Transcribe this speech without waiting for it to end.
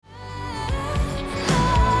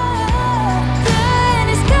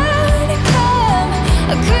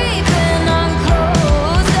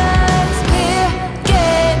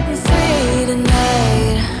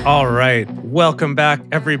right. Welcome back,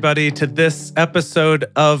 everybody, to this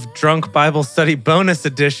episode of Drunk Bible Study Bonus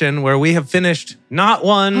Edition, where we have finished not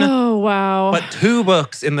one, but two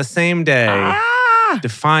books in the same day,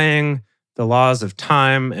 defying the laws of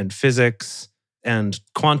time and physics and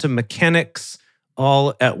quantum mechanics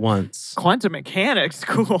all at once. Quantum mechanics?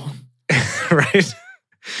 Cool. Right?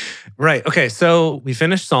 Right. Okay, so we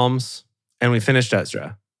finished Psalms and we finished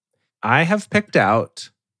Ezra. I have picked out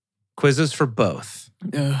quizzes for both.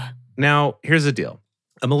 Now, here's the deal.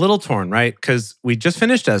 I'm a little torn, right? Because we just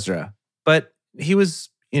finished Ezra, but he was,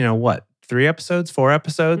 3 episodes, 4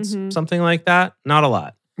 episodes, something like that? Not a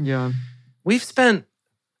lot. Yeah. We've spent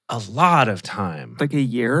a lot of time. Like a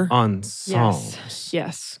year? On Psalms.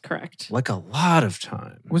 Yes, correct. Like a lot of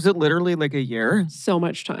time. Was it literally like a year? So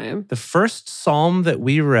much time. The first Psalm that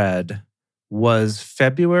we read was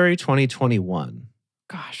February 2021.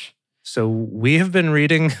 Gosh. So we have been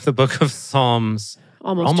reading the book of Psalms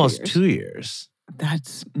almost 2 years. 2 years.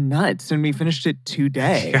 That's nuts. And we finished it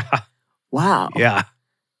today. Yeah. Wow. Yeah.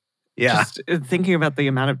 Just thinking about the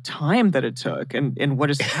amount of time that it took and what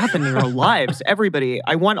has happened in our lives. Everybody,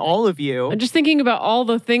 I want all of you. I'm just thinking about all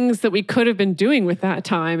the things that we could have been doing with that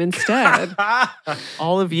time instead.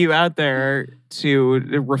 All of you out there to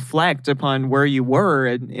reflect upon where you were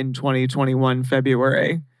in 2021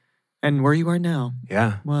 February and where you are now.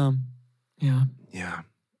 Yeah. Well, yeah. Yeah.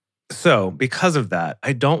 So because of that,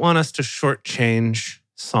 I don't want us to shortchange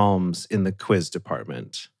Psalms in the quiz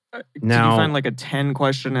department. Did you find like a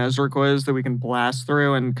 10-question Ezra quiz that we can blast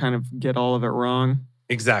through and kind of get all of it wrong?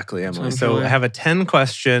 Exactly, Emily. So I have a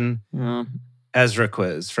 10-question Ezra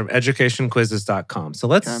quiz from educationquizzes.com. So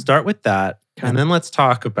let's start with that, and then let's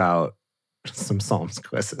talk about some Psalms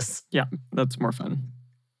quizzes. Yeah, that's more fun.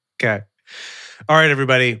 Okay. All right,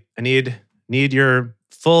 everybody. I need your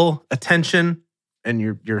full attention and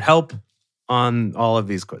your help on all of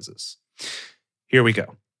these quizzes. Here we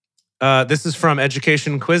go. This is from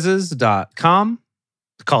educationquizzes.com.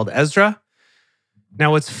 It's called Ezra.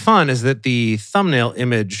 Now, what's fun is that the thumbnail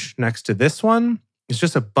image next to this one is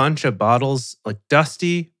just a bunch of bottles, like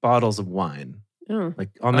dusty bottles of wine,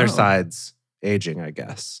 like on their sides, aging, I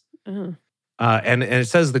guess. And it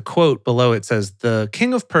says the quote below, it says, "The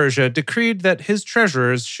king of Persia decreed that his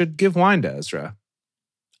treasurers should give wine to Ezra."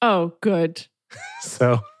 Oh, good.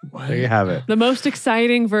 So there you have it. The most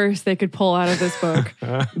exciting verse they could pull out of this book.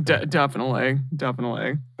 Definitely.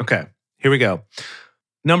 Okay, here we go.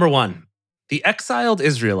 Number 1. The exiled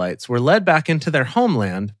Israelites were led back into their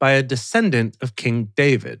homeland by a descendant of King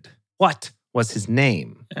David. What was his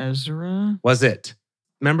name? Ezra? Was it?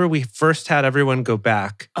 Remember, we first had everyone go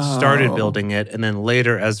back, started building it, and then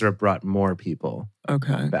later Ezra brought more people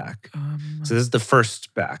back. So this is the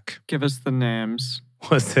first back. Give us the names.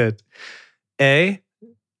 Was it A,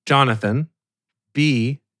 Jonathan,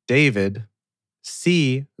 B, David,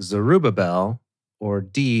 C, Zerubbabel, or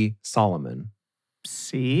D, Solomon?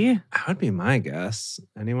 C? That would be my guess.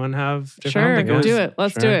 Anyone have Sure, different do it.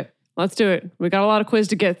 Let's do it. We got a lot of quiz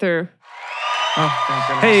to get through. Oh, thank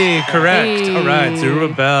goodness. Hey, correct. Hey. All right,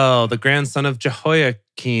 Zerubbabel, the grandson of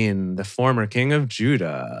Jehoiakim, the former king of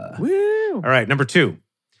Judah. Woo! All right, number 2.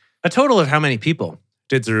 A total of how many people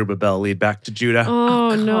did Zerubbabel lead back to Judah? Oh,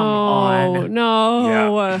 come no. on.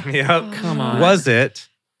 No. Yep. Come on. Was it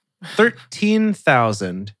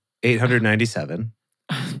 13,897?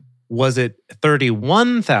 Was it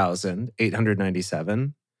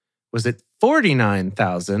 31,897? Was it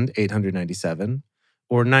 49,897?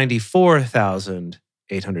 Or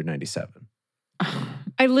 94,897?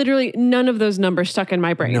 I literally, none of those numbers stuck in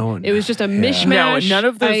my brain. No, it was just a mishmash. No, none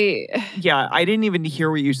of those. I didn't even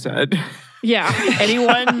hear what you said. Yeah.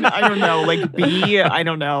 Anyone? I don't know. Like B? I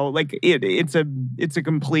don't know. Like it's a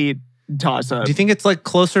complete toss-up. Do you think it's like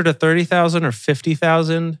closer to 30,000 or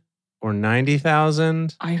 50,000 or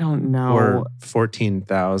 90,000? I don't know. Or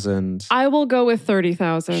 14,000? I will go with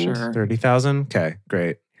 30,000. Sure. 30,000? Okay,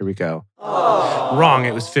 great. Here we go. Wrong.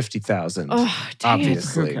 It was 50,000. Oh, dang it.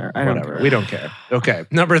 Obviously. Who cares? I don't Whatever. care. We don't care. Okay.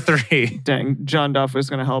 Number 3. Dang, John Duff was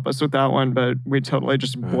going to help us with that one, but we totally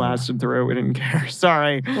just blasted through it. We didn't care.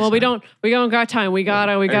 Sorry. Well, we don't got time. We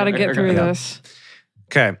gotta get through this.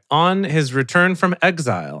 Okay. On his return from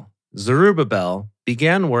exile, Zerubbabel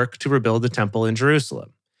began work to rebuild the temple in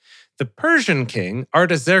Jerusalem. The Persian king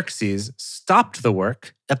Artaxerxes stopped the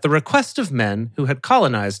work at the request of men who had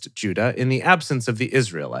colonized Judah in the absence of the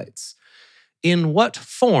Israelites. In what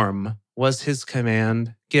form was his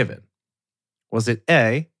command given? Was it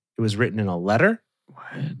A, it was written in a letter?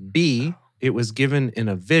 What? B, it was given in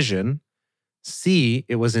a vision? C,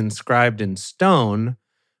 it was inscribed in stone?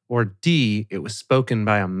 Or D, it was spoken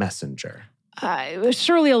by a messenger? It was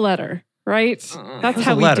surely a letter. right? It That's was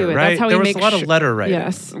how a we letter, do it. right? That's how there we was make a lot of letter writing.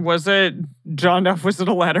 Yes. Was it John Duff? Was it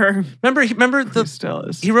a letter? Remember He still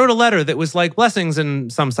is. he wrote a letter that was like blessings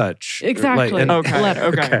and some such. Exactly. Like, and- Okay. Letter.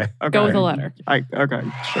 Okay. Go with a letter. Okay.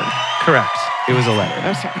 Sure. Correct. It was a letter.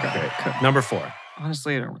 Okay. Great. Number 4.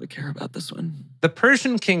 Honestly, I don't really care about this one. The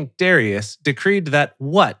Persian king Darius decreed that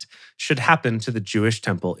what should happen to the Jewish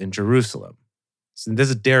temple in Jerusalem? So this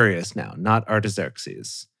is Darius now, not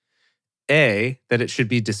Artaxerxes. A, that it should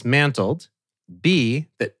be dismantled. B,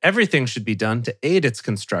 that everything should be done to aid its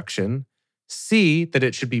construction. C, that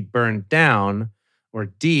it should be burned down. Or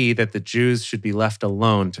D, that the Jews should be left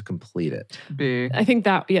alone to complete it. B. I think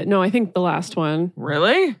that, I think the last one.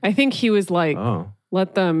 Really? I think he was like, Oh.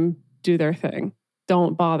 let them do their thing.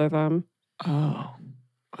 Don't bother them. Oh.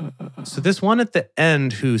 So this one at the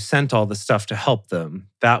end who sent all the stuff to help them,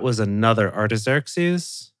 that was another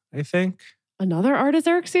Artaxerxes, I think. Another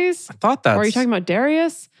Artaxerxes? I thought that's... Or are you talking about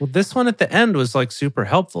Darius? Well, this one at the end was like super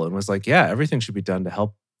helpful and was like, yeah, everything should be done to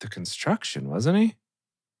help the construction, wasn't he?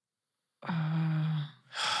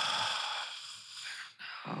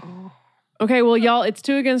 Okay, well, y'all, it's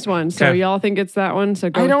 2 against 1. So Okay. y'all think it's that one. So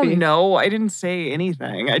go I with don't B. know. I didn't say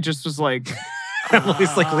anything. I just was like,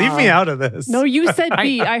 Emily's like, leave me out of this. No, you said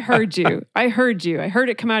B. I heard you. I heard you. I heard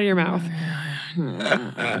it come out of your mouth.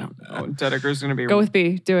 I don't know. Dedeker's going to be. Go with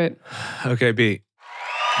B. Do it. Okay, B.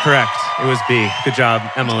 Correct. It was B. Good job,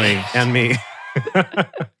 Emily and me.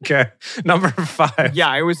 Okay. Number 5. Yeah,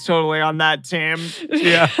 I was totally on that team.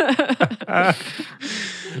 Yeah.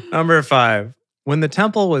 Number 5. When the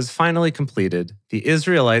temple was finally completed, the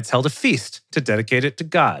Israelites held a feast to dedicate it to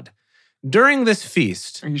God. During this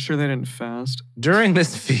feast, Are you sure they didn't fast?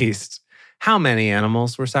 how many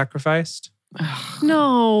animals were sacrificed?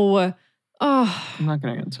 No. Oh. I'm not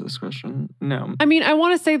going to answer this question. No. I mean, I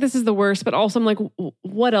want to say this is the worst, but also I'm like,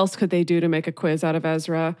 what else could they do to make a quiz out of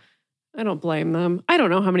Ezra? I don't blame them. I don't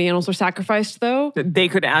know how many animals were sacrificed, though. They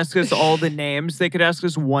could ask us all the names. They could ask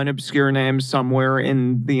us one obscure name somewhere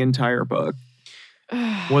in the entire book.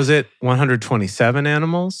 Was it 127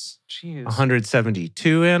 animals? Jeez.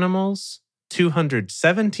 172 animals?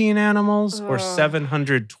 217 animals? Or Ugh.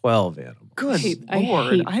 712 animals? Good I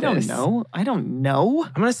Lord. hate I don't this. know. I don't know.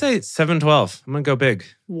 I'm going to say 712. I'm going to go big.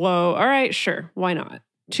 Whoa. All right, sure. Why not?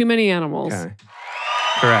 Too many animals. Okay.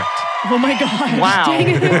 Correct. Oh my gosh. Wow. Dang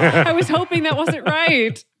it. I was hoping that wasn't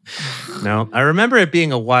right. No, I remember it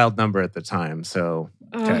being a wild number at the time. So,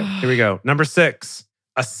 okay, here we go. Number 6.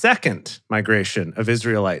 A second migration of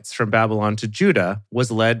Israelites from Babylon to Judah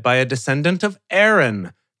was led by a descendant of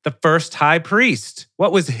Aaron, the first high priest.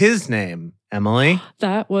 What was his name, Emily?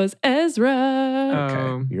 That was Ezra.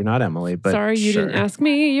 Okay, you're not Emily, but Sorry, you sure. didn't ask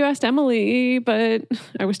me. You asked Emily, but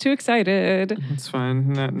I was too excited. It's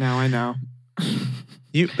fine. Now I know.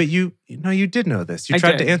 You did know this. You I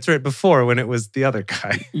tried did. to answer it before when it was the other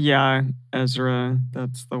guy. Yeah, Ezra.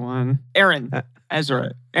 That's the one. Aaron.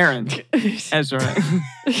 Ezra. Aaron. Ezra.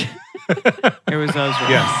 It was Ezra.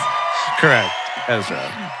 Yes, correct.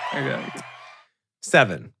 Ezra. Okay.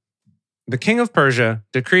 7. The king of Persia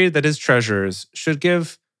decreed that his treasurers should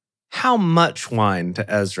give how much wine to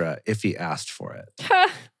Ezra if he asked for it?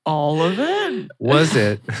 All of it? Was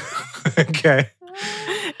it? Okay.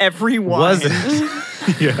 Every wine. Was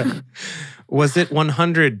it? Yeah. Was it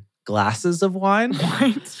 100 glasses of wine?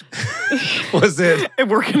 What? Was it?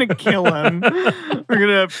 We're going to kill him. We're going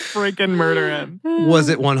to freaking murder him. Was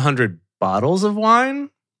it 100 bottles of wine?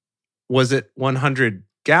 Was it 100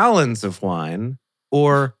 gallons of wine?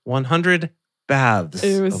 Or 100 baths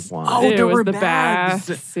It was, of wine? Oh, it there was were the baths.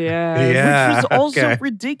 baths. Yeah. Yeah. Which was also okay.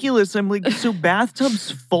 ridiculous. I'm like, so bathtubs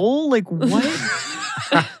full? Like, what?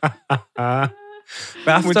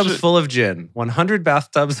 Bathtubs Which- full of gin. 100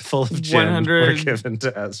 bathtubs full of gin 100 were given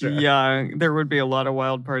to Ezra. Yeah, there would be a lot of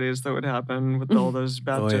wild parties that would happen with all those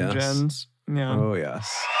bathtub yes. gins. Yeah. Oh,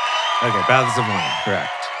 yes. Okay, baths of wine.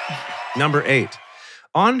 Correct. Number 8.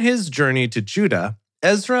 On his journey to Judah,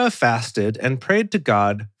 Ezra fasted and prayed to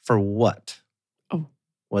God for what? Oh.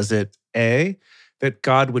 Was it A, that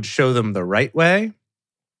God would show them the right way?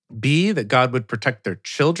 B, that God would protect their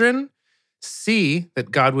children? C, that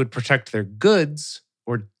God would protect their goods?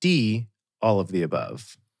 Or D, all of the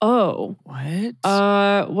above? Oh. What?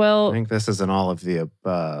 I Well, think this is an all of the I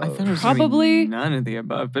above. thought it was gonna be Probably- none of the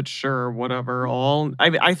above, but sure, whatever. All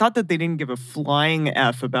I thought that they didn't give a flying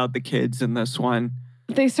F about the kids in this one.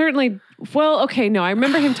 they certainly, okay, no. I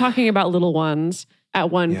remember him talking about little ones at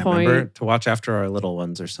one Yeah, point. remember to watch after our little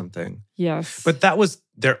ones or something. Yes. But that was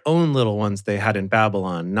their own little ones they had in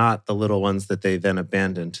Babylon, not the little ones that they then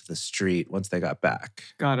abandoned to the street once they got back.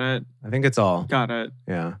 Got it. I think it's all. Got it.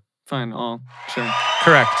 Yeah. Fine, all. Sure.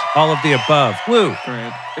 Correct. All of the above. Woo.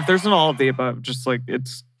 Great. If there's an all of the above, just like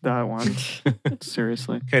it's that one.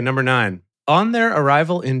 Seriously. Okay, number 9. On their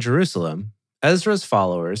arrival in Jerusalem, Ezra's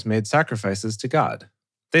followers made sacrifices to God.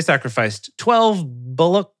 They sacrificed 12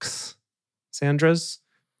 bullocks, Sandras,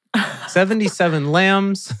 77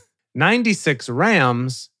 lambs, 96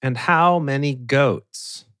 rams, and how many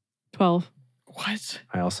goats? 12. What?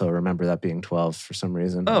 I also remember that being 12 for some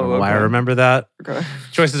reason. I Oh, don't know why I okay. remember that. Okay.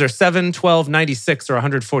 Choices are 7, 12, 96, or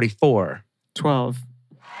 144. 12.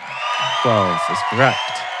 12 is correct.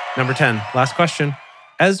 Number 10, last question.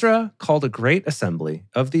 Ezra called a great assembly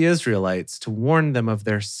of the Israelites to warn them of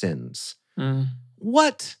their sins. Mm.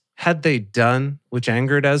 What had they done which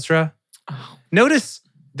angered Ezra? Oh. Notice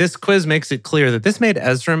this quiz makes it clear that this made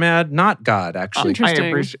Ezra mad, not God, actually. Interesting. I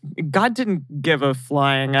appreciate. God didn't give a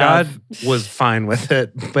flying God F. was fine with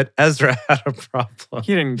it, but Ezra had a problem.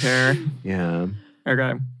 He didn't care. Yeah.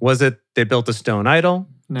 Okay. Was it they built a stone idol?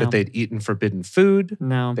 No. That they'd eaten forbidden food?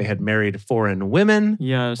 No. They had married foreign women?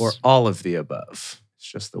 Yes. Or all of the above? It's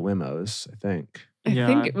just the wimmos, I think. I Yeah.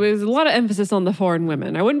 think it was a lot of emphasis on the foreign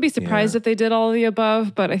women. I wouldn't be surprised Yeah. if they did all of the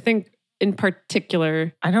above, but I think in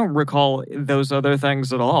particular. I don't recall those other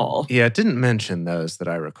things at all. Yeah, it didn't mention those that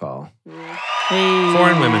I recall. Hey.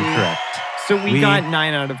 Foreign women, correct. So we We- got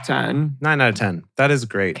 9 out of 10. 9 out of 10. That is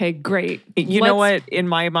great. Okay, great. You know Let's- what? In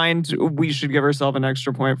my mind, we should give ourselves an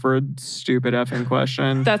extra point for a stupid effing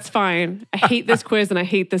question. That's fine. I hate this quiz and I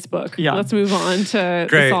hate this book. Yeah. Let's move on to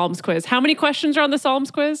Great. the Psalms quiz. How many questions are on the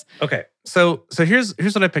Psalms quiz? Okay, so here's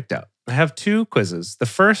what I picked out. I have 2 quizzes. The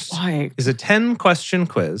first Why? is a 10-question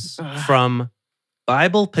quiz Ugh. from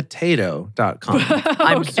BiblePotato.com.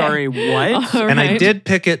 I'm Okay. sorry, what? All And I right. did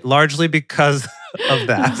pick it largely because of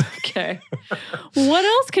that. Okay. What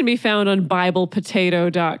else can be found on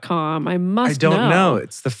BiblePotato.com? I must I don't know.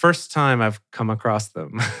 It's the first time I've come across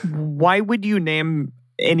them. Why would you name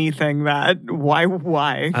anything that? Why?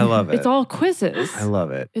 I love it. It's all quizzes. I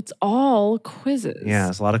love it. It's all quizzes. Yeah,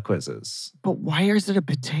 it's a lot of quizzes. But why is it a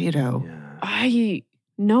potato? Yeah.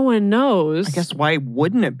 No one knows. I guess why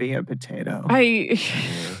wouldn't it be a potato? But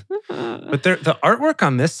the artwork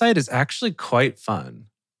on this site is actually quite fun.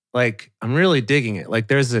 Like, I'm really digging it. Like,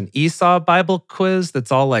 there's an Esau Bible quiz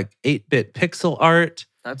that's all like 8-bit pixel art.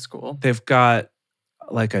 That's cool. They've got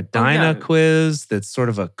like a Dinah yeah. quiz that's sort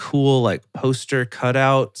of a cool, like, poster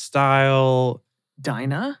cutout style.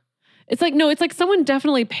 Dinah? It's like someone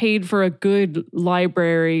definitely paid for a good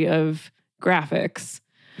library of graphics.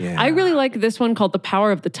 Yeah. I really like this one called The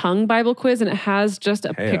Power of the Tongue Bible Quiz, and it has just a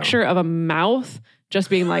Heyo. picture of a mouth just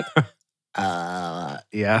being like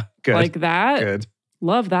Yeah, good. like that. Good.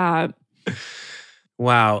 Love that.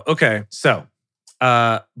 Wow. Okay. So,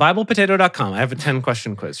 BiblePotato.com. I have a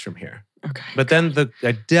 10-question quiz from here. Okay. But then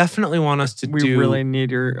I definitely want us to we do. really need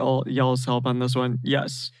y'all's help on this one.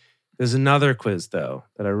 Yes. There's another quiz though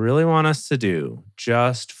that I really want us to do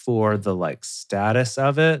just for the like status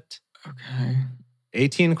of it. Okay.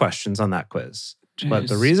 18 questions on that quiz. But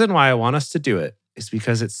the Jeez. reason why I want us to do it is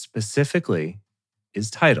because it specifically is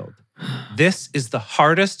titled, "This is the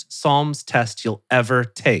hardest Psalms test you'll ever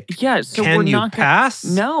take." Yeah. So Can we're you not pass?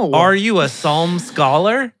 No. Are you a Psalm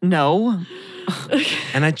scholar? No.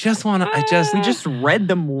 And I just want to, We just read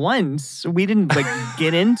them once. We didn't like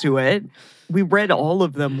get into it. We read all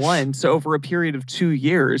of them once over a period of 2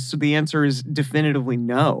 years. So the answer is definitively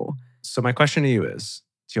no. So my question to you is,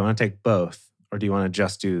 do you want to take both or do you want to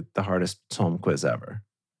just do the hardest Psalm quiz ever?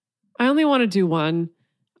 I only want to do one.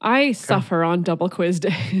 I suffer on double quiz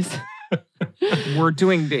days. We're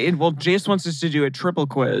doing well. Jace wants us to do a triple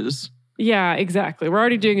quiz. Yeah, exactly. We're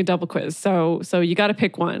already doing a double quiz. So you got to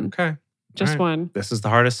pick one. Okay. Just All right. one. This is the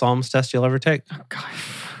hardest Psalms test you'll ever take. Oh God.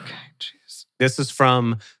 Okay. Jeez. This is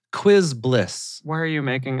from QuizBliss.com. Why are you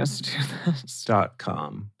making us do this?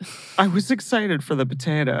 I was excited for the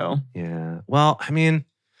potato. Yeah. Well, I mean,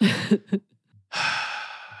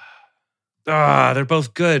 they're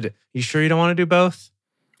both good. You sure you don't want to do both?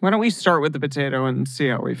 Why don't we start with the potato and see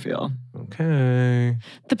how we feel? Okay.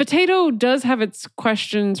 The potato does have its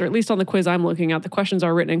questions, or at least on the quiz I'm looking at, the questions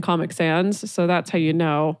are written in Comic Sans. So that's how you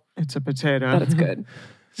know It's a potato. that it's good.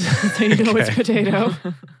 That's how you know it's Okay. potato.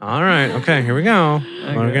 All right. Okay. Here we go. We're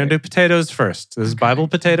Okay. going to do potatoes first. This is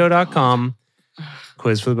BiblePotato.com.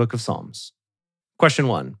 Quiz for the Book of Psalms. Question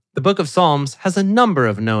 1. The Book of Psalms has a number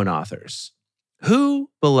of known authors. Who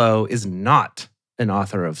below is not an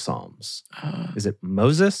author of Psalms? Is it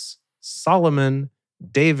Moses, Solomon,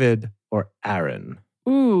 David, or Aaron?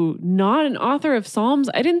 Ooh, not an author of Psalms.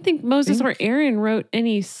 I didn't think Moses or Aaron wrote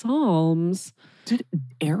any Psalms. Did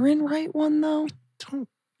Aaron write one though? Don't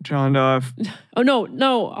John Duff. Oh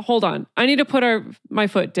no, hold on. I need to put my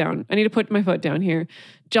foot down. I need to put my foot down here.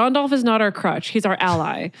 John Dolph is not our crutch. He's our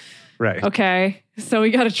ally. Right. Okay. So we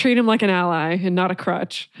got to treat him like an ally and not a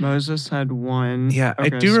crutch. Moses had one. Yeah, I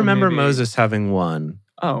Okay, do so remember maybe- Moses having one.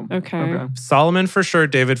 Oh, Okay. Solomon for sure,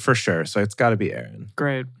 David for sure. So it's got to be Aaron.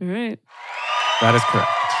 Great. All right. That is correct.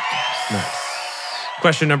 Nice.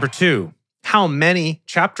 Question number 2. How many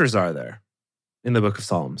chapters are there in the book of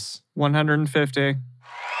Psalms? 150.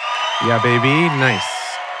 Yeah, baby. Nice.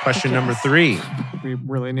 Question number Yes. 3. We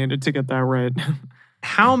really needed to get that right.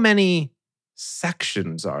 How many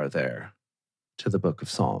sections are there to the book of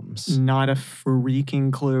Psalms? Not a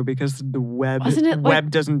freaking clue because the web Wasn't it like-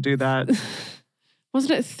 doesn't do that.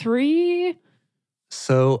 Wasn't it 3,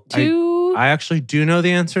 So 2? I actually do know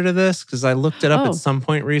the answer to this because I looked it up Oh. at some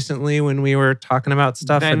point recently when we were talking about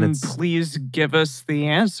stuff, Then and it's please give us the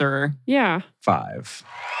answer. Yeah. 5.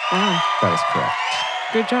 Wow. That is correct.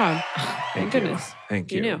 Good job. Thank Thank you. goodness.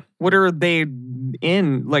 Thank you. You knew. What are they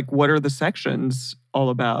in? Like, what are the sections all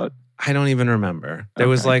about? I don't even remember. There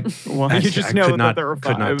was Okay. like Well, actually, you just I know could that not, there were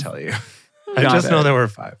could not five. tell you. I Got just know it. there were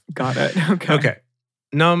 5. Got it. Okay. Okay.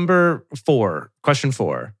 Number 4. Question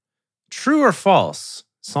 4. True or false?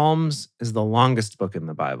 Psalms is the longest book in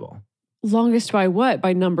the Bible. Longest by what?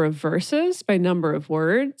 By number of verses? By number of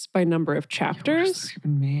words? By number of What does chapters? this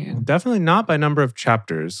even mean? Definitely not by number of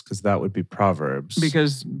chapters, because that would be Proverbs.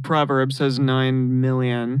 Because Proverbs has 9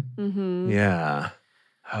 million. Mm-hmm. Yeah.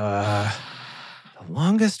 The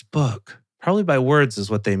longest book. Probably by words is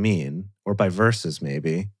what they mean, or by verses,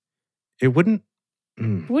 maybe. It wouldn't.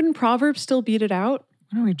 Wouldn't Proverbs still beat it out?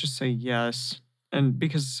 Why don't we just say yes? And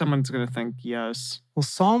because someone's going to think yes. Well,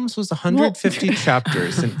 Psalms was 150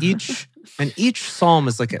 chapters, and each psalm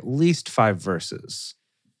is like at least 5 verses,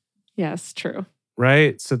 Yes, true.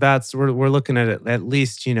 right? So that's we're looking at it at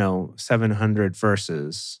least 700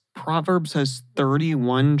 verses. Proverbs has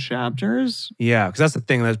 31 chapters? Yeah, because that's the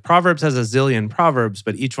thing. That Proverbs has a zillion proverbs,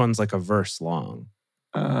 but each one's like a verse long.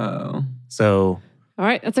 Oh. So All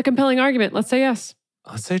right, that's a compelling argument. Let's say yes.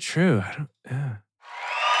 let's say true. Yeah,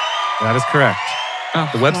 that is correct. Oh,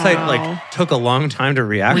 The website Wow. like took a long time to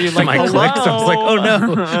react Were you to like, my clicks. I was like,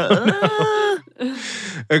 hello? oh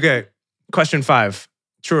no. Okay, question 5.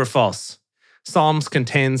 True or false? Psalms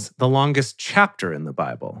contains the longest chapter in the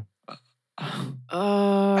Bible.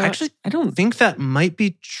 Actually, I don't I think that might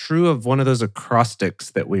be true of one of those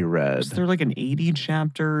acrostics that we read. Is there like an 80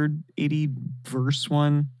 chapter, 80 verse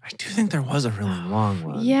one? I do think there was a really long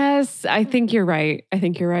one. Yes, I think you're right. I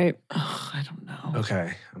think you're right. Ugh, I don't know.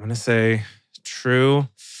 Okay, I'm going to say true.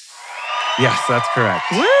 Yes, that's correct.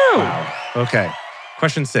 Woo! Wow. Okay.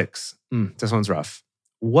 Question 6. This one's rough.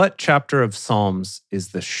 What chapter of Psalms is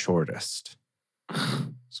the shortest?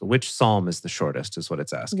 So which psalm is the shortest is what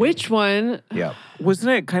it's asking. Which one? Yeah.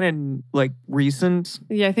 Wasn't it kind of like recent?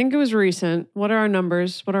 Yeah, I think it was recent. What are our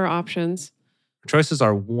numbers? What are our options? Choices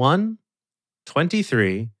are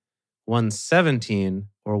 123, 117,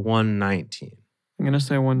 or 119. I'm going to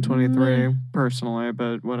say 123 personally,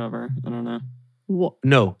 but whatever. I don't know.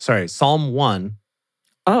 No, sorry. Psalm 1,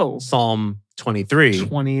 Oh, Psalm 23,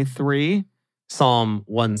 23? Psalm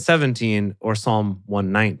 117, or Psalm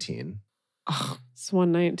 119. Ugh, It's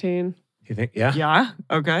 119. You think? Yeah? yeah.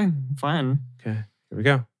 Okay. Fine. Okay, here we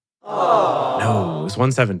go. No, it was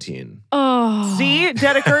 117. Oh. See,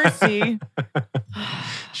 Dedeker, see.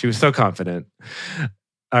 She was so confident.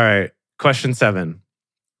 All right, question 7.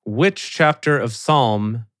 Which chapter of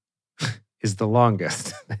Psalm is the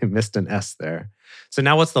longest? I missed an S there. So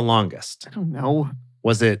now what's the longest? I don't know.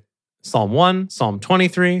 Was it Psalm 1, Psalm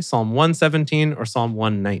 23, Psalm 117, or Psalm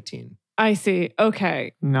 119? I see.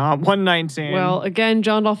 Okay. Not 119. Well, again,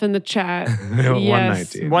 John Dolph in the chat.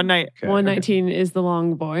 119. one night. Okay. 119 is the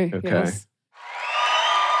long boy. Okay. Yes.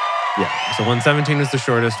 Yeah, so 117 is the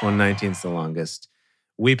shortest, 119 is the longest.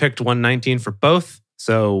 We picked 119 for both,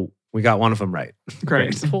 so we got one of them right.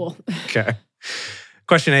 Great. Cool. Okay.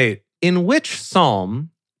 Question 8. In which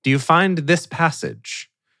psalm do you find this passage?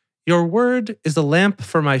 Your word is a lamp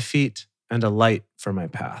for my feet and a light for my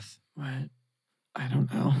path. What? I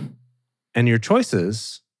don't know. And your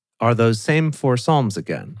choices are those same 4 psalms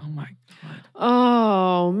again. Oh my God.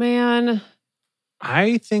 Oh, man.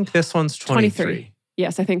 I think this one's 23.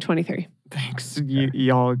 Yes, I think 23. Thanks.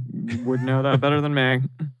 Y'all would know that better than me.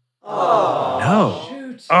 No.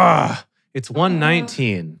 Shoot. It's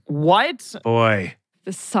 119. What? Boy.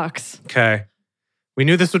 This sucks. Okay. We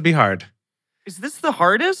knew this would be hard. Is this the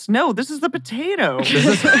hardest? No, this is the potato. This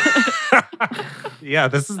is Yeah,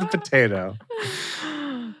 this is the potato.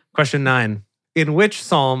 Question 9. In which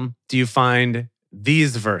psalm do you find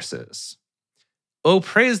these verses? Oh,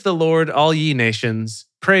 praise the Lord, all ye nations.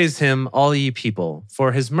 Praise him, all ye people.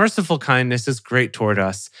 For his merciful kindness is great toward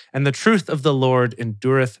us, and the truth of the Lord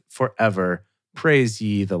endureth forever. Praise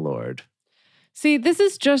ye the Lord. See, this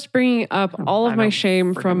is just bringing up all of I my don't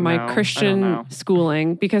shame from freaking my know. I don't Christian know.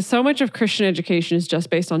 schooling because so much of Christian education is just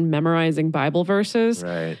based on memorizing Bible verses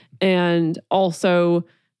Right. and also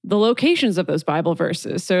the locations of those Bible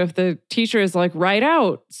verses. So if the teacher is like, write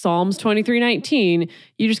out Psalms 23:19,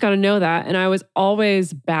 you just got to know that. And I was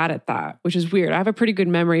always bad at that, which is weird. I have a pretty good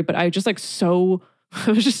memory, but I was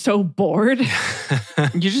just so bored.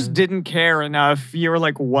 You just didn't care enough. You were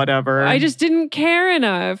like, whatever. I just didn't care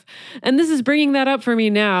enough. And this is bringing that up for me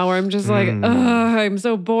now where I'm just like, ugh, I'm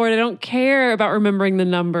so bored. I don't care about remembering the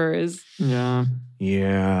numbers. Yeah.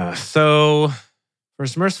 Yeah. So, for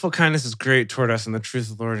his merciful kindness is great toward us, and the truth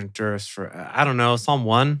of the Lord endures for, I don't know, Psalm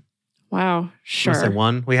 1? Wow, Sure. sure. Say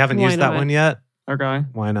 1? We haven't Why used that not? one yet. Okay.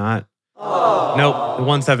 Why not? Nope. The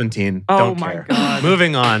 117. Oh Don't my care. God.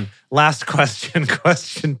 Moving on. Last question.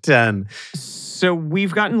 Question 10. So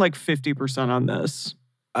we've gotten like 50% on this.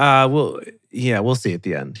 We'll see at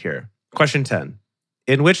the end here. Question 10.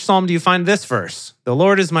 In which psalm do you find this verse? The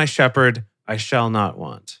Lord is my shepherd, I shall not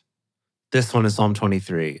want. This one is Psalm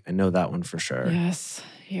 23. I know that one for sure. Yes,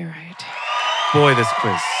 you're right. Boy, this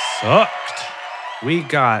quiz sucked. We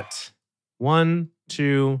got 1,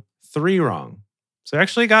 2, 3 wrong. So I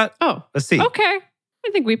actually got Oh, a C. okay. I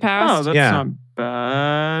think we Oh, passed. that's Yeah. not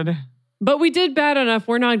bad. But we did bad enough.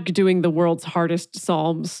 We're not doing the world's hardest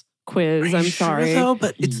Psalms quiz. Are I'm you sure, sorry. though?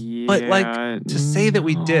 But to say that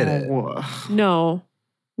we did it. No.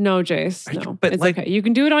 No, Jace. Are you- No. but it's like- okay. You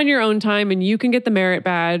can do it on your own time and you can get the merit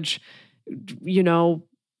badge, you know,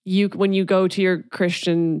 when you go to your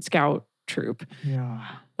Christian scout troop. Yeah.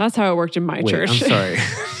 That's how it worked in my Wait, church. I'm sorry.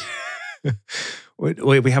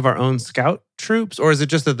 Wait, we have our own scout troops? Or is it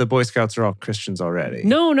just that the Boy Scouts are all Christians already?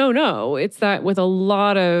 No. It's that with a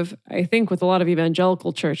lot of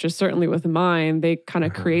evangelical churches, certainly with mine, they kind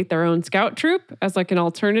of Uh-huh. create their own scout troop as like an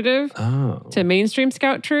alternative Oh, to mainstream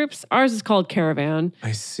scout troops. Ours is called Caravan.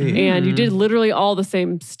 I see. And you Mm. did literally all the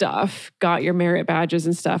same stuff, got your merit badges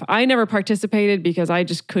and stuff. I never participated because I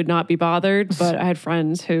just could not be bothered, but I had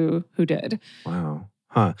friends who did. Wow.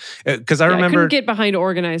 Huh. Because I I remember, couldn't get behind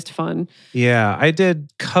organized fun. yeah, I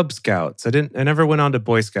did Cub Scouts. I never went on to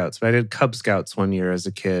Boy Scouts, but I did Cub Scouts one year as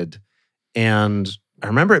a kid. And I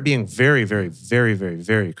remember it being very, very, very, very,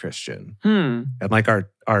 very Christian. Hmm. And like our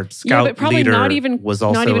Yeah, scout but probably leader not even was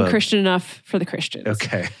also Christian enough for the Christians.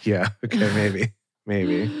 Okay. Yeah. Okay.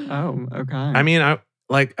 Maybe. Oh, okay. I mean, I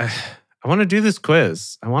want to do this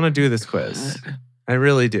quiz. I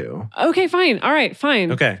really do. Okay, fine. All right,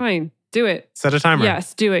 fine. Okay. Fine. Do it. Set a timer.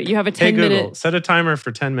 Yes, do it. You have a Hey 10 Google, minute. set a timer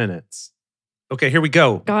for 10 minutes. Okay, here we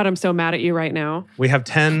go. God, I'm so mad at you right now. We have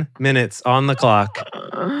 10 minutes on the clock.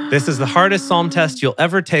 This is the hardest psalm test you'll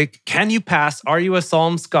ever take. Can you pass? Are you a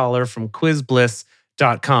psalm scholar? From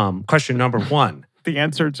quizbliss.com. Question number 1. The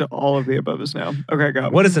answer to all of the above is no. Okay, go.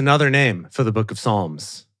 What is another name for the book of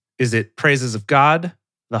Psalms? Is it Praises of God,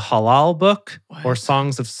 the Halal book, or What?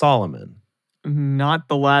 Songs of Solomon? Not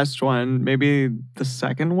the last one. Maybe the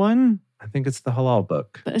second one? I think it's the Halal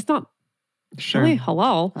book. But it's not Sure. really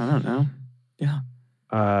halal. I don't know.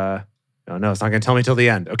 No, it's not going to tell me till the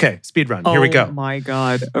end. Okay, speed run. Here we Oh go. my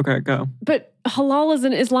God. Okay, go. But halal is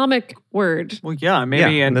an Islamic word. Well, yeah,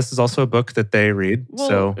 maybe. Yeah, and this is also a book that they read. Well,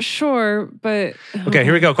 So, sure, but okay,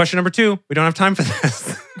 here we go. Question number 2. We don't have time for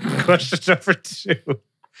this. Question number 2.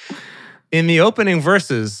 In the opening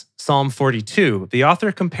verses, Psalm 42, the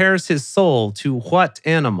author compares his soul to what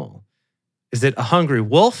animal? Is it a hungry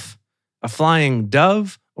wolf, a flying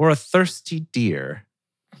dove, or a thirsty deer?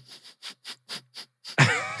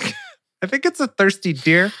 I think it's a thirsty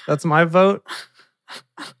deer. That's my vote.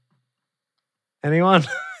 Anyone?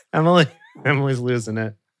 Emily? Emily's losing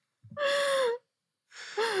it.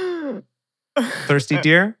 Thirsty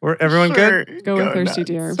deer? Everyone good? Sure, Go with thirsty nuts.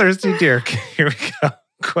 deer. Thirsty deer. Okay, here we go.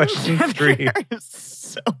 Question 3.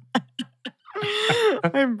 So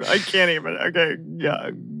I can't even. Okay,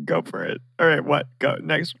 yeah, go for it. All right, what? Go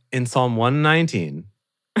next. In Psalm 119,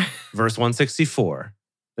 verse 164,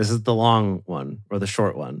 this is the long one or the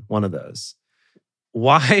short one of those.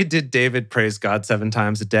 Why did David praise God 7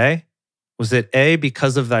 times a day? Was it A,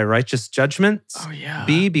 because of thy righteous judgments, Oh yeah.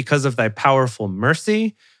 B, because of thy powerful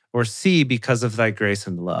mercy, or C, because of thy grace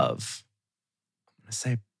and love? I'm going to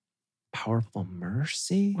say powerful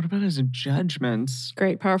mercy. What about his judgments?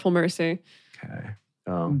 great, powerful mercy. Okay.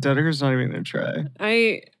 Oh, Dutter's not even gonna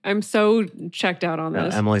try. I'm so checked out on yeah,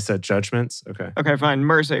 this. Emily said judgments. Okay. Okay, fine.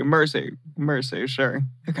 Mercy. Sure.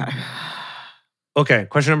 Okay. Okay,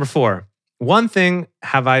 question number 4. One thing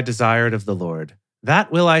have I desired of the Lord,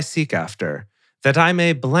 that will I seek after, that I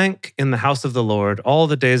may blank in the house of the Lord all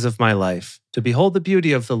the days of my life, to behold the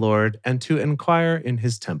beauty of the Lord and to inquire in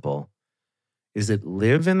his temple. Is it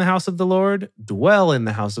live in the house of the Lord, dwell in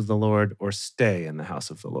the house of the Lord, or stay in the house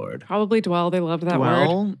of the Lord? Probably dwell. They loved that word.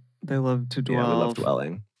 Dwell. They love to dwell. Yeah, we love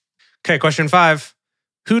dwelling. Okay, question 5.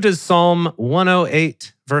 Who does Psalm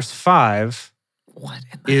 108, verse 5, What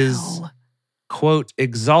in the is, hell? quote,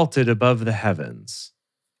 exalted above the heavens?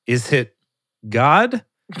 Is it God,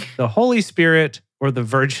 the Holy Spirit, or the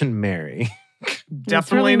Virgin Mary?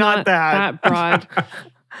 Definitely really not not that. that broad.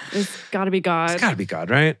 It's got to be God. It's got to be God,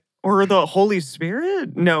 right? Or the Holy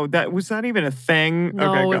Spirit? No, was that even a thing?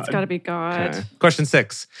 No, okay, it's got to be God. Okay. Question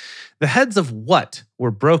 6. The heads of what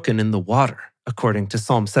were broken in the water, according to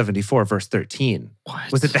Psalm 74, verse 13?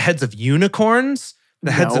 What? Was it the heads of unicorns,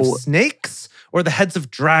 the heads of No. snakes, or the heads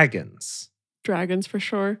of dragons? Dragons for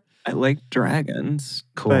sure. I like dragons.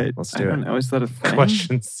 Cool, But let's I do don't it. know. Is that a thing?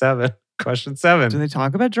 Question 7. Question 7. Do they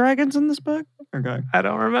talk about dragons in this book? Okay. I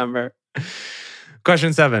don't remember.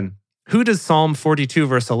 Question 7. Who does Psalm 42,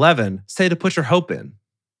 verse 11 say to put your hope in?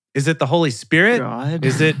 Is it the Holy Spirit? God.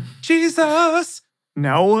 Is it Jesus?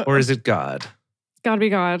 No. Or is it God? It's got to be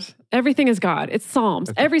God. Everything is God. It's Psalms.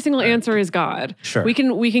 Okay. Every single All right. answer is God. Sure. We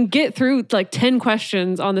can get through like 10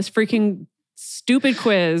 questions on this freaking stupid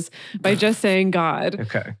quiz by just saying God.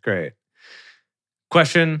 Okay, great.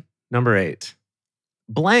 Question number 8.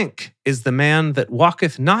 Blank is the man that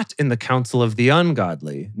walketh not in the counsel of the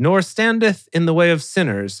ungodly, nor standeth in the way of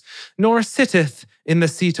sinners, nor sitteth in the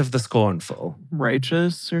seat of the scornful.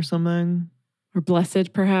 Righteous or something? Or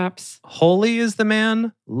blessed, perhaps. Holy is the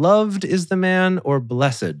man, loved is the man, or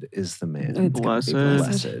blessed is the man. It's gotta be Blessed.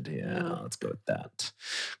 Blessed, yeah, Yeah. let's go with that.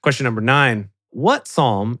 Question number 9. What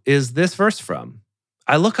psalm is this verse from?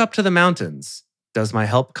 I look up to the mountains. Does my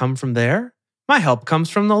help come from there? My help comes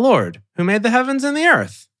from the Lord, who made the heavens and the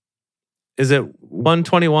earth. Is it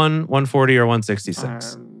 121, 140, or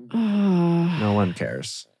 166? No one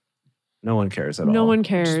cares. No one cares at all. No one Just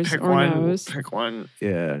cares pick or one. knows. Pick one.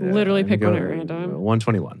 Yeah. Literally I'm pick gonna one at go, random.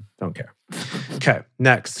 121. Don't care. Okay,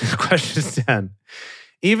 next. Question 10.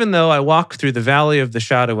 Even though I walk through the valley of the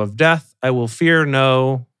shadow of death, I will fear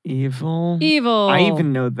no. Evil. Evil. I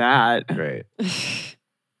even know that. Great.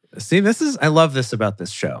 See, I love this about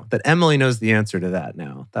this show, that Emily knows the answer to that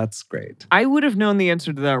now. That's great. I would have known the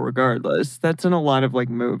answer to that regardless. That's in a lot of like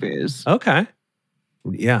movies. Okay.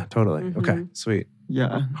 Yeah, totally. Okay, Mhm. sweet.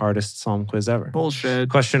 Yeah. Hardest psalm quiz ever. Bullshit.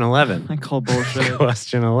 Question 11. I call bullshit.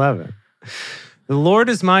 Question 11. The Lord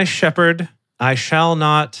is my shepherd. I shall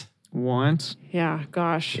not. Want. Yeah,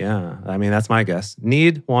 gosh. Yeah, I mean, that's my guess.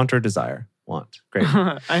 Need, want, or desire. Want. Great.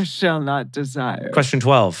 I shall not desire. Question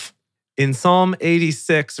 12. In Psalm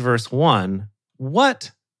 86, verse 1,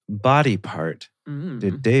 what body part Mm.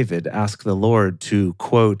 did David ask the Lord to,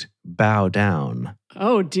 quote, bow down?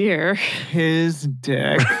 Oh, dear. His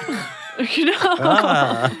dick. No.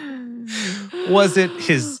 Ah. Was it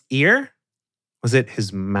his ear? Was it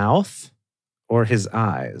his mouth? Or his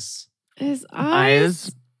eyes? His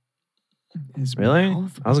eyes. His Really?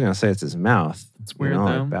 mouth? I was going to say it's his mouth. It's weird,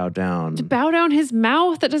 like though. bow down. To bow down his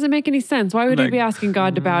mouth? That doesn't make any sense. Why would he Like, be asking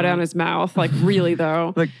God to bow down his mouth? Like, really,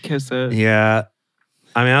 though? Like kiss it. Yeah.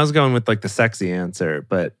 I mean, I was going with like the sexy answer,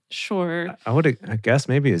 but Sure. I guess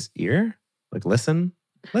maybe his ear? Like, listen.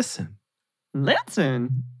 Listen.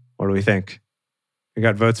 Listen. What do we think? We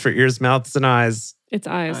got votes for ears, mouths, and eyes. It's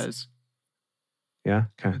eyes. Guys, Yeah.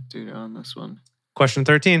 Okay. dude, on this one. Question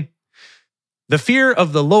 13. The fear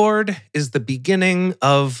of the Lord is the beginning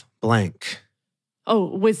of blank.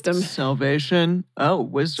 Oh, wisdom. Salvation. Oh,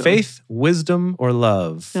 wisdom. Faith, wisdom, or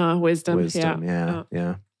love? No, wisdom. Wisdom. Yeah.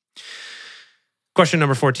 Yeah. Question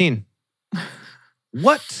number 14.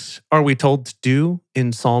 What are we told to do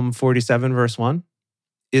in Psalm 47, verse 1?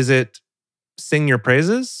 Is it sing your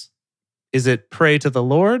praises? Is it pray to the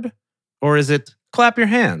Lord? Or is it clap your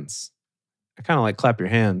hands? I kind of like clap your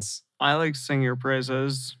hands. I like sing your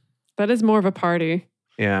praises. That is more of a party.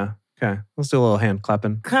 Yeah. Okay. Let's do a little hand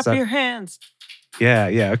clapping. Clap Is that- your hands. Yeah.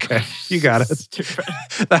 Yeah. Okay. You got it. Stupid.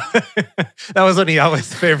 That was one of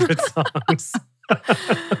Yahweh's favorite songs.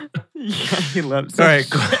 Yeah, he loves All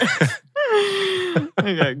it. right.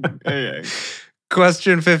 Okay.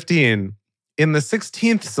 Question 15. In the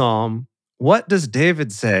 16th Psalm, what does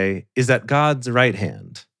David say is at God's right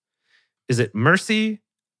hand? Is it mercy,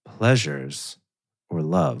 pleasures, or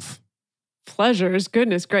love? Pleasures.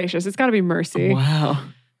 Goodness gracious. It's got to be mercy. Wow.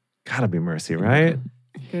 Gotta be mercy, right?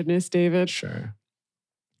 Goodness, David. Sure.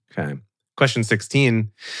 Okay. Question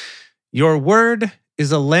 16. Your word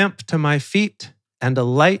is a lamp to my feet and a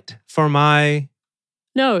light for my,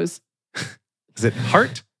 Nose. is it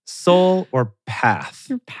heart, soul, or path?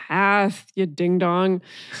 Your path, you ding dong.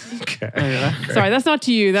 Okay. Sorry, that's not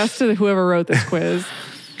to you. That's to whoever wrote this quiz.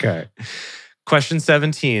 Okay. Question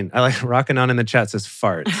 17. I like rocking on in the chat says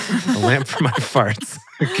farts. A lamp for my farts.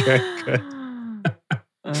 Okay, good.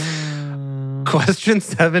 Question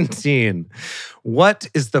 17. What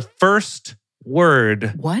is the first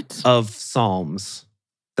word What? of Psalms?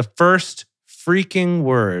 The first freaking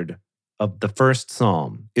word of the first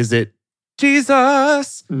psalm. Is it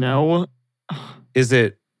Jesus? No. Is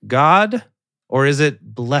it God? Or is it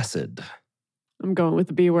blessed? I'm going with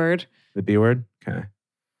the B word. The B word? Okay.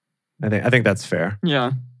 I think that's fair.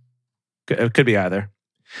 Yeah. It could be either.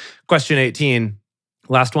 Question 18.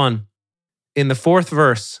 Last one. In the 4th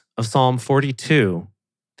verse of Psalm 42,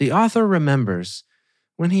 the author remembers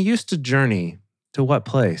when he used to journey to what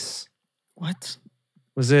place? What?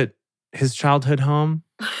 Was it his childhood home?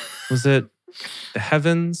 Was it the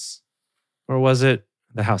heavens? Or was it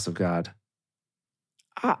the house of God?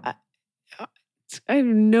 I have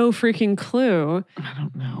no freaking clue. I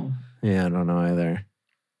don't know. Yeah, I don't know either.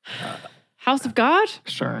 House of God?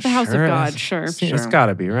 Sure. The house of Sure. God, sure. It's Sure. got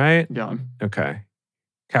to be, right? Yeah. Okay.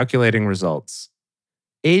 Calculating results.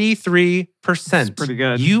 83%. That's pretty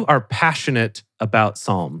good. You are passionate about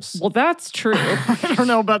Psalms. Well, that's true. I don't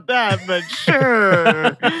know about that, but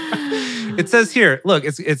sure. It says here, look,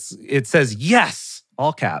 it says yes,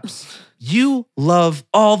 all caps. You love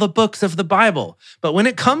all the books of the Bible, but when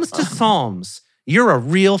it comes to Psalms, you're a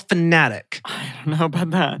real fanatic. I don't know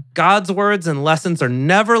about that. God's words and lessons are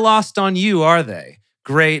never lost on you, are they?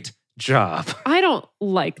 Great job. I don't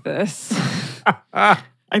like this.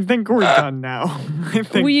 I think we're done now. I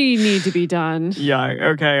think. We need to be done.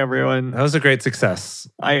 Yeah. Okay, everyone. That was a great success.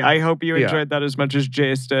 I hope you Yeah. enjoyed that as much as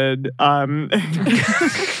Jace did.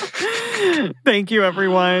 Thank you,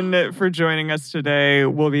 everyone, for joining us today.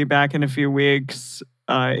 We'll be back in a few weeks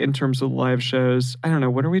in terms of live shows. I don't know.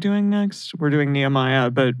 What are we doing next? We're doing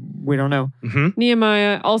Nehemiah, but we don't know. Mm-hmm.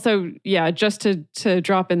 Nehemiah, also, yeah, just to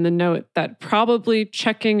drop in the note that probably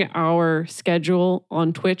checking our schedule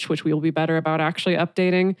on Twitch, which we will be better about actually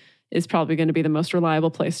updating, is probably going to be the most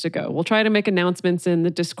reliable place to go. We'll try to make announcements in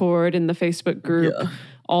the Discord, in the Facebook group,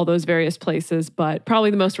 all those various places, but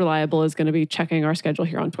probably the most reliable is going to be checking our schedule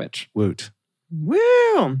here on Twitch. Woot.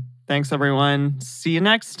 Woo! Thanks, everyone. See you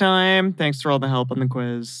next time. Thanks for all the help on the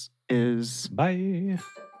quiz. Bye.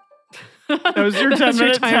 That was your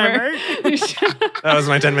 10-minute timer. That was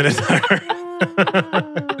my 10-minute timer.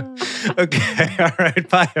 Okay. All right.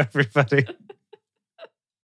 Bye, everybody.